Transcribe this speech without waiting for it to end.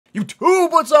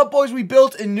YouTube, what's up, boys? We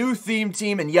built a new theme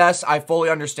team, and yes, I fully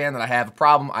understand that I have a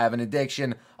problem. I have an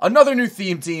addiction. Another new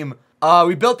theme team.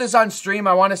 We built this on stream,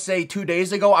 I want to say 2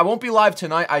 days ago. I won't be live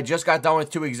tonight. I just got done with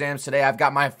 2 exams today. I've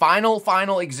got my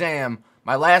final exam,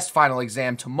 my last final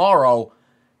exam tomorrow,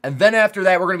 and then after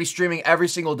that, we're going to be streaming every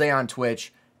single day on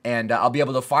Twitch, and I'll be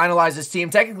able to finalize this team.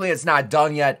 Technically, it's not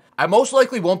done yet. I most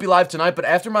likely won't be live tonight, but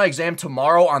after my exam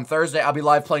tomorrow on Thursday, I'll be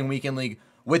live playing Weekend League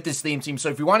with this theme team. So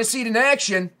if you want to see it in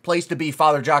action, place to be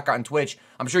Father Jock on Twitch.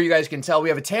 I'm sure you guys can tell we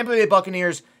have a Tampa Bay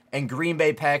Buccaneers and Green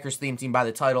Bay Packers theme team by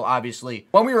the title, obviously.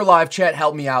 When we were live, chat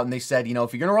helped me out, and they said, you know,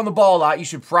 if you're going to run the ball a lot, you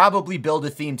should probably build a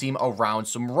theme team around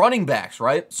some running backs,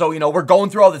 right? So, you know, we're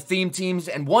going through all the theme teams,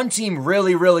 and one team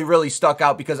really stuck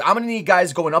out because I'm going to need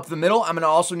guys going up the middle. I'm going to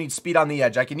also need speed on the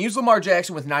edge. I can use Lamar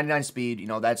Jackson with 99 speed. You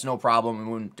know, that's no problem.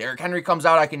 And when Derrick Henry comes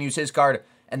out, I can use his card,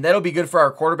 and that'll be good for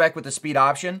our quarterback with the speed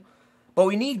option. But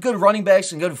we need good running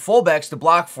backs and good fullbacks to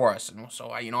block for us. And so,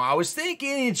 I was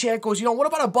thinking, and chat goes, what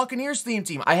about a Buccaneers theme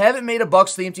team? I haven't made a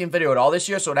Bucs theme team video at all this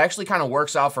year, so it actually kind of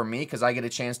works out for me because I get a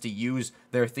chance to use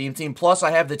their theme team. Plus,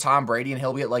 I have the Tom Brady, and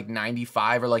he'll be at like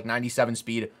 95 or like 97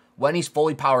 speed when he's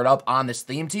fully powered up on this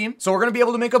theme team. So we're going to be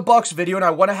able to make a Bucs video, and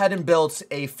I went ahead and built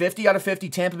a 50 out of 50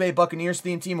 Tampa Bay Buccaneers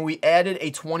theme team, and we added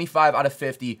a 25 out of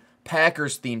 50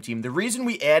 Packers theme team. The reason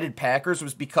we added Packers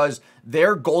was because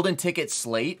their golden ticket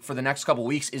slate for the next couple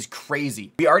weeks is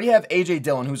crazy. We already have AJ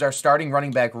Dillon, who's our starting running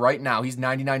back right now. He's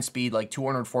 99 speed, like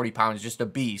 240 pounds, just a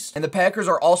beast. And the Packers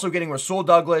are also getting Rasul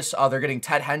Douglas. They're getting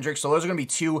Ted Hendricks. So those are going to be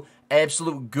 2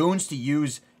 absolute goons to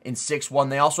use in 6-1.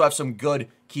 They also have some good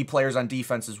key players on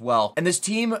defense as well. And this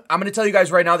team, I'm going to tell you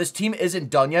guys right now, this team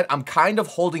isn't done yet. I'm kind of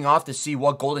holding off to see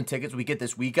what golden tickets we get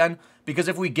this weekend, because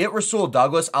if we get Rasul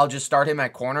Douglas, I'll just start him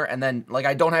at corner, and then, like,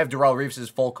 I don't have Darrelle Reeves'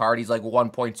 full card. He's like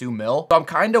 1.2 mil. So I'm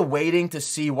kind of waiting to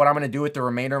see what I'm going to do with the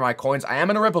remainder of my coins. I am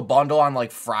going to rip a bundle on,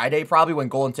 like, Friday, probably, when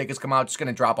golden tickets come out. Just going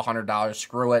to drop $100.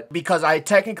 Screw it. Because I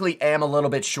technically am a little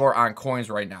bit short on coins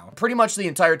right now. Pretty much the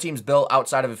entire team's built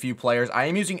outside of a few players. I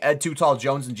am using Ed Too Tall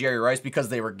Jones and Jerry Rice because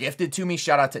they were gifted to me.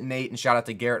 Shout out to Nate and shout out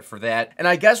to Garrett for that. And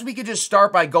I guess we could just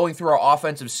start by going through our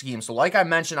offensive scheme. So like I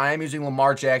mentioned, I am using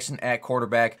Lamar Jackson at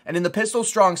quarterback. And in the pistol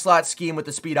strong slot scheme with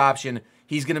the speed option,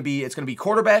 it's going to be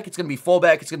quarterback, it's going to be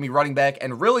fullback, it's going to be running back.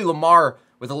 And really Lamar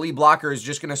with a lead blocker is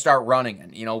just going to start running.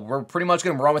 And, we're pretty much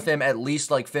going to run with him at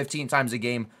least like 15 times a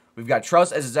game. We've got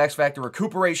Trust as his X Factor,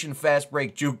 Recuperation, Fast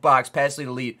Break, Jukebox, Pass Lead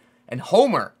Elite, and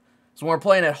Homer. So when we're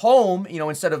playing at home,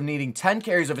 instead of needing 10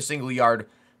 carries of a single yard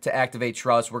to activate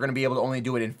Trust, we're going to be able to only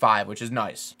do it in 5, which is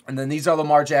nice. And then these are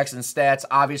Lamar Jackson's stats.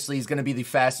 Obviously, he's going to be the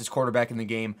fastest quarterback in the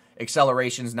game.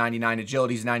 Acceleration's 99,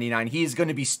 agility's 99. He's going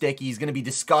to be sticky. He's going to be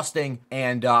disgusting.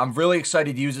 And I'm really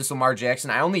excited to use this Lamar Jackson.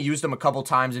 I only used him a couple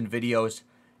times in videos,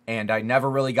 and I never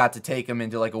really got to take him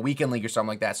into like a weekend league or something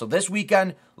like that. So this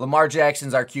weekend, Lamar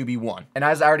Jackson's our QB1. And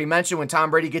as I already mentioned, when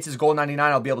Tom Brady gets his goal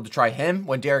 99, I'll be able to try him.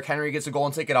 When Derrick Henry gets a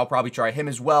golden ticket, I'll probably try him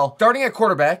as well. Starting at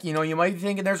quarterback, you might be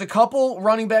thinking there's a couple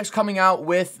running backs coming out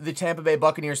with the Tampa Bay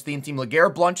Buccaneers theme team.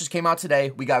 LeGarrette Blount just came out today.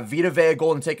 We got Vita Vea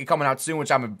golden ticket coming out soon,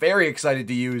 which I'm very excited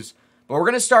to use. But we're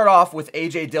going to start off with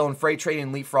AJ Dillon, freight train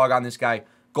and leapfrog on this guy.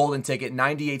 Golden ticket,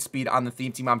 98 speed on the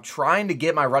theme team. I'm trying to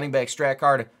get my running back strat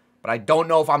card, but I don't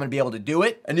know if I'm going to be able to do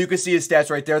it. And you can see his stats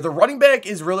right there. The running back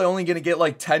is really only going to get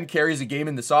like 10 carries a game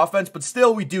in this offense, but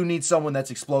still we do need someone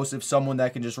that's explosive, someone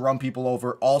that can just run people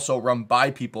over, also run by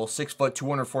people. 6 foot,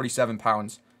 247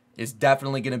 pounds is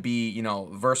definitely going to be,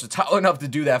 versatile enough to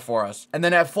do that for us. And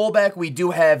then at fullback, we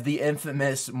do have the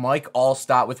infamous Mike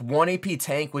Alstott with 1 AP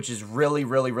tank, which is really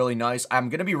nice. I'm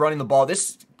going to be running the ball.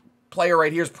 This player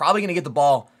right here is probably going to get the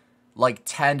ball like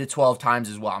 10 to 12 times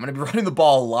as well. I'm going to be running the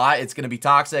ball a lot. It's going to be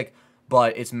toxic,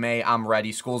 but it's May. I'm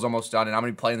ready. School's almost done, and I'm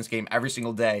going to be playing this game every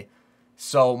single day.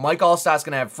 So Mike Allstott's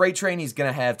going to have freight train. He's going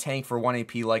to have tank for 1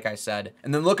 AP, like I said.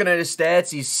 And then looking at his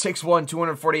stats, he's 6'1",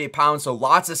 248 pounds, so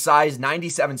lots of size.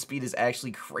 97 speed is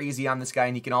actually crazy on this guy,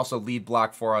 and he can also lead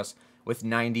block for us with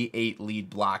 98 lead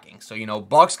blocking. So,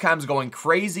 Bucs Chem's going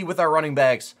crazy with our running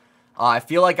backs. I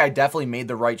feel like I definitely made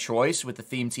the right choice with the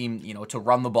theme team, to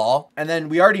run the ball. And then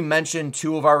we already mentioned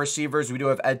 2 of our receivers. We do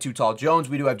have Ed Too Tall Jones.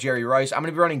 We do have Jerry Rice. I'm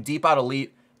going to be running deep out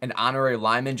elite and honorary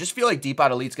lineman. Just feel like deep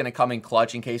out elite's going to come in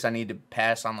clutch in case I need to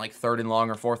pass on like 3rd and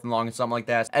long or 4th and long and something like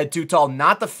that. Ed Too Tall,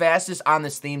 not the fastest on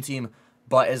this theme team,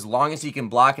 but as long as he can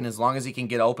block and as long as he can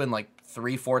get open like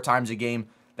 3-4 times a game,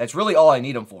 that's really all I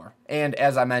need him for. And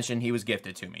as I mentioned, he was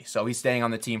gifted to me, so he's staying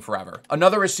on the team forever.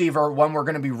 Another receiver, when we're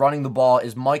going to be running the ball,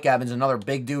 is Mike Evans, another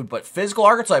big dude, but physical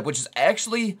archetype, which is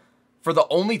actually For the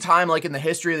only time, like, in the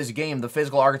history of this game, the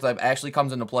physical archetype actually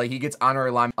comes into play. He gets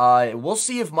honorary lineman. We'll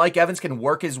see if Mike Evans can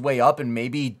work his way up and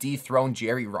maybe dethrone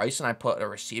Jerry Rice and I put a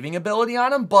receiving ability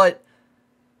on him, but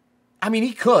I mean,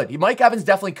 he could. Mike Evans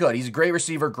definitely could. He's a great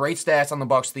receiver, great stats on the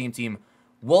Bucs theme team.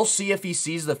 We'll see if he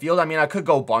sees the field. I mean, I could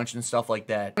go bunch and stuff like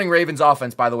that. Ravens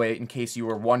offense, by the way, in case you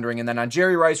were wondering. And then on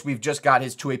Jerry Rice, we've just got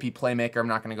his 2 AP playmaker. I'm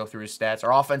not going to go through his stats.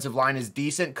 Our offensive line is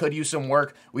decent. Could use some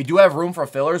work. We do have room for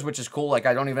fillers, which is cool. Like,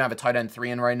 I don't even have a tight end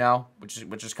 3 in right now,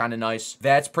 which is kind of nice.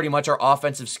 That's pretty much our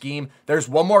offensive scheme. There's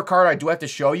one more card I do have to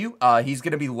show you. He's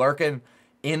going to be lurking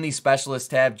in the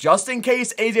specialist tab. Just in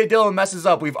case A.J. Dillon messes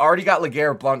up, we've already got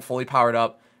LeGarrette Blount fully powered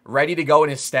up, ready to go,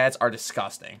 and his stats are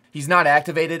disgusting. He's not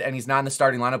activated, and he's not in the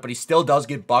starting lineup, but he still does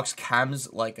get Bucs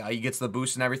chems. Like, he gets the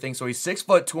boost and everything. So he's 6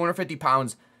 foot, 250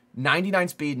 pounds, 99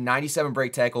 speed, 97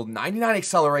 break tackle, 99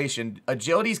 acceleration.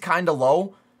 Agility's kind of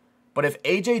low, but if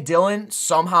A.J. Dillon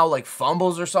somehow, like,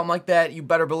 fumbles or something like that, you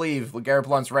better believe LeGarrette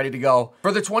Blount's ready to go.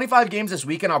 For the 25 games this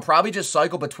weekend, I'll probably just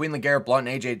cycle between LeGarrette Blount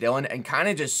and A.J. Dillon and kind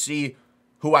of just see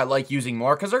who I like using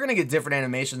more, because they're going to get different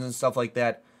animations and stuff like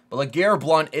that. But LeGarrette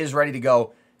Blount is ready to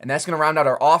go. And that's going to round out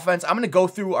our offense. I'm going to go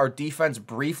through our defense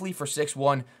briefly for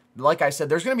 6-1. Like I said,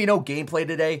 there's going to be no gameplay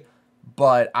today,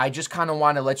 but I just kind of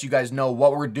want to let you guys know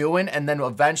what we're doing. And then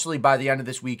eventually, by the end of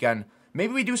this weekend,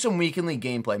 maybe we do some weekend league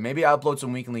gameplay. Maybe I upload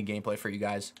some weekend league gameplay for you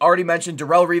guys. Already mentioned,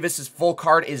 Darrelle Revis' full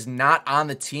card is not on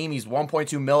the team. He's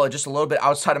 1.2 mil, just a little bit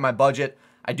outside of my budget.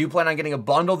 I do plan on getting a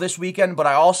bundle this weekend, but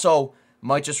I also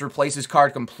might just replace his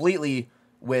card completely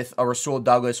with a Rasul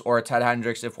Douglas or a Ted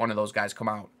Hendricks if one of those guys come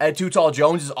out. Ed Too Tall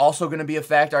Jones is also going to be a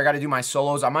factor. I got to do my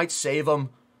solos. I might save them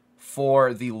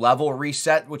for the level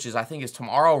reset, which is, I think, is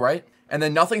tomorrow, right? And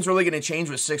then nothing's really going to change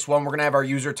with 6-1. We're going to have our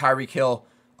user Tyreek Hill,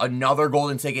 another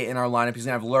golden ticket in our lineup. He's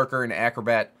going to have Lurker and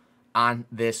Acrobat on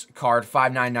this card.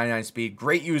 5.999 speed.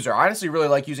 Great user. I honestly really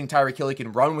like using Tyreek Hill. He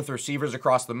can run with receivers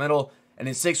across the middle. And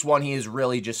in 6-1, he is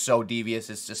really just so devious.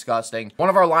 It's disgusting. One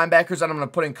of our linebackers that I'm going to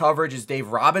put in coverage is Dave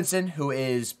Robinson, who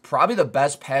is probably the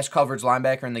best pass coverage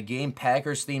linebacker in the game.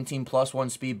 Packers theme team +1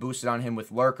 speed boosted on him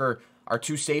with Lurker. Our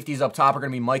 2 safeties up top are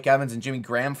going to be Mike Evans and Jimmy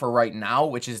Graham for right now,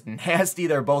 which is nasty.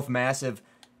 They're both massive.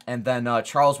 And then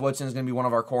Charles Woodson is going to be one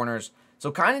of our corners. So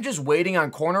kind of just waiting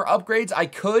on corner upgrades. I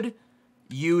could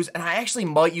use, and I actually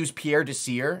might use Pierre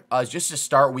Desir just to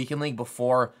start Weekend League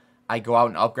before I go out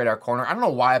and upgrade our corner. I don't know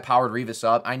why I powered Revis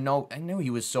up. I knew he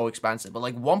was so expensive, but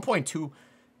like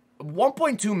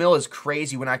 1.2 mil is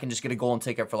crazy when I can just get a golden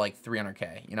ticket for like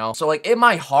 300K, you know? So like in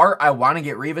my heart, I want to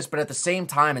get Revis, but at the same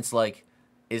time, it's like,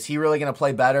 is he really going to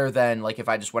play better than like if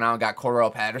I just went out and got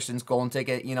Cordarrelle Patterson's golden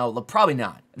ticket? You know, probably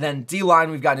not. Then D-line,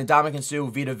 we've got Ndamukong Suh,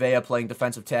 Vita Vea playing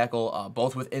defensive tackle,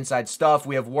 both with inside stuff.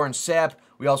 We have Warren Sapp.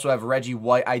 We also have Reggie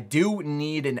White. I do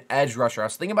need an edge rusher. I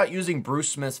was thinking about using Bruce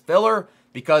Smith's filler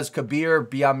because Kabir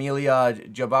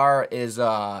Biamilia-Jabbar is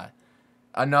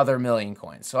another million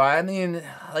coins. So, I mean,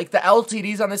 like, the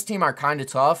LTDs on this team are kind of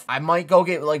tough. I might go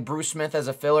get, like, Bruce Smith as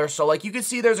a filler. So, like, you can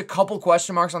see there's a couple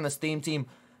question marks on this theme team,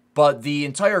 but the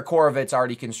entire core of it's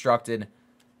already constructed.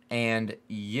 And,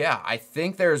 yeah, I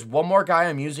think there's one more guy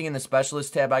I'm using in the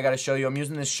specialist tab I got to show you. I'm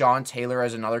using this Sean Taylor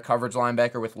as another coverage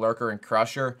linebacker with Lurker and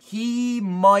Crusher. He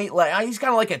might, like, he's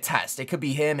kind of like a test. It could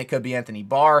be him. It could be Anthony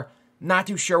Barr. Not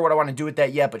too sure what I want to do with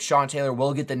that yet, but Sean Taylor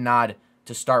will get the nod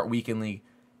to start Weekend League.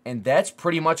 And that's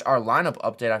pretty much our lineup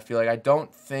update, I feel like. I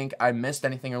don't think I missed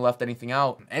anything or left anything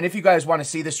out. And if you guys want to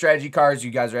see the strategy cards, you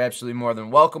guys are absolutely more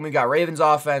than welcome. We got Ravens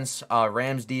offense,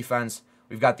 Rams defense.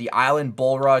 We've got the Island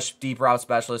Bull Rush, Deep Route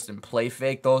Specialist, and Play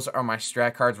Fake. Those are my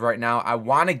strat cards right now. I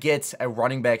want to get a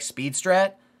running back speed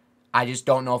strat. I just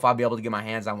don't know if I'll be able to get my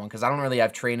hands on one because I don't really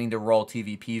have training to roll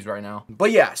TVPs right now.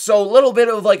 But yeah, so a little bit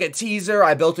of like a teaser.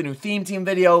 I built a new theme team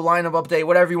video, lineup update,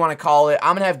 whatever you want to call it.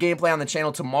 I'm going to have gameplay on the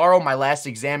channel tomorrow. My last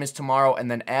exam is tomorrow.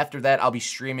 And then after that, I'll be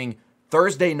streaming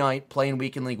Thursday night playing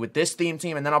Weekend League with this theme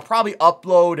team. And then I'll probably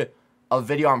upload a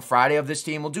video on Friday of this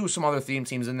team. We'll do some other theme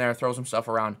teams in there, throw some stuff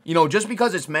around. You know, just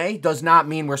because it's May does not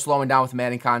mean we're slowing down with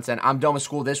Madden content. I'm done with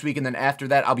school this week, and then after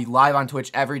that, I'll be live on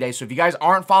Twitch every day. So if you guys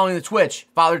aren't following the Twitch,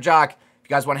 Father Jock, if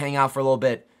you guys want to hang out for a little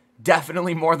bit,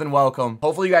 definitely more than welcome.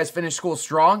 Hopefully you guys finish school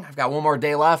strong. I've got one more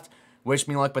day left. Wish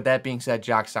me luck, but that being said,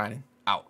 Jock signing.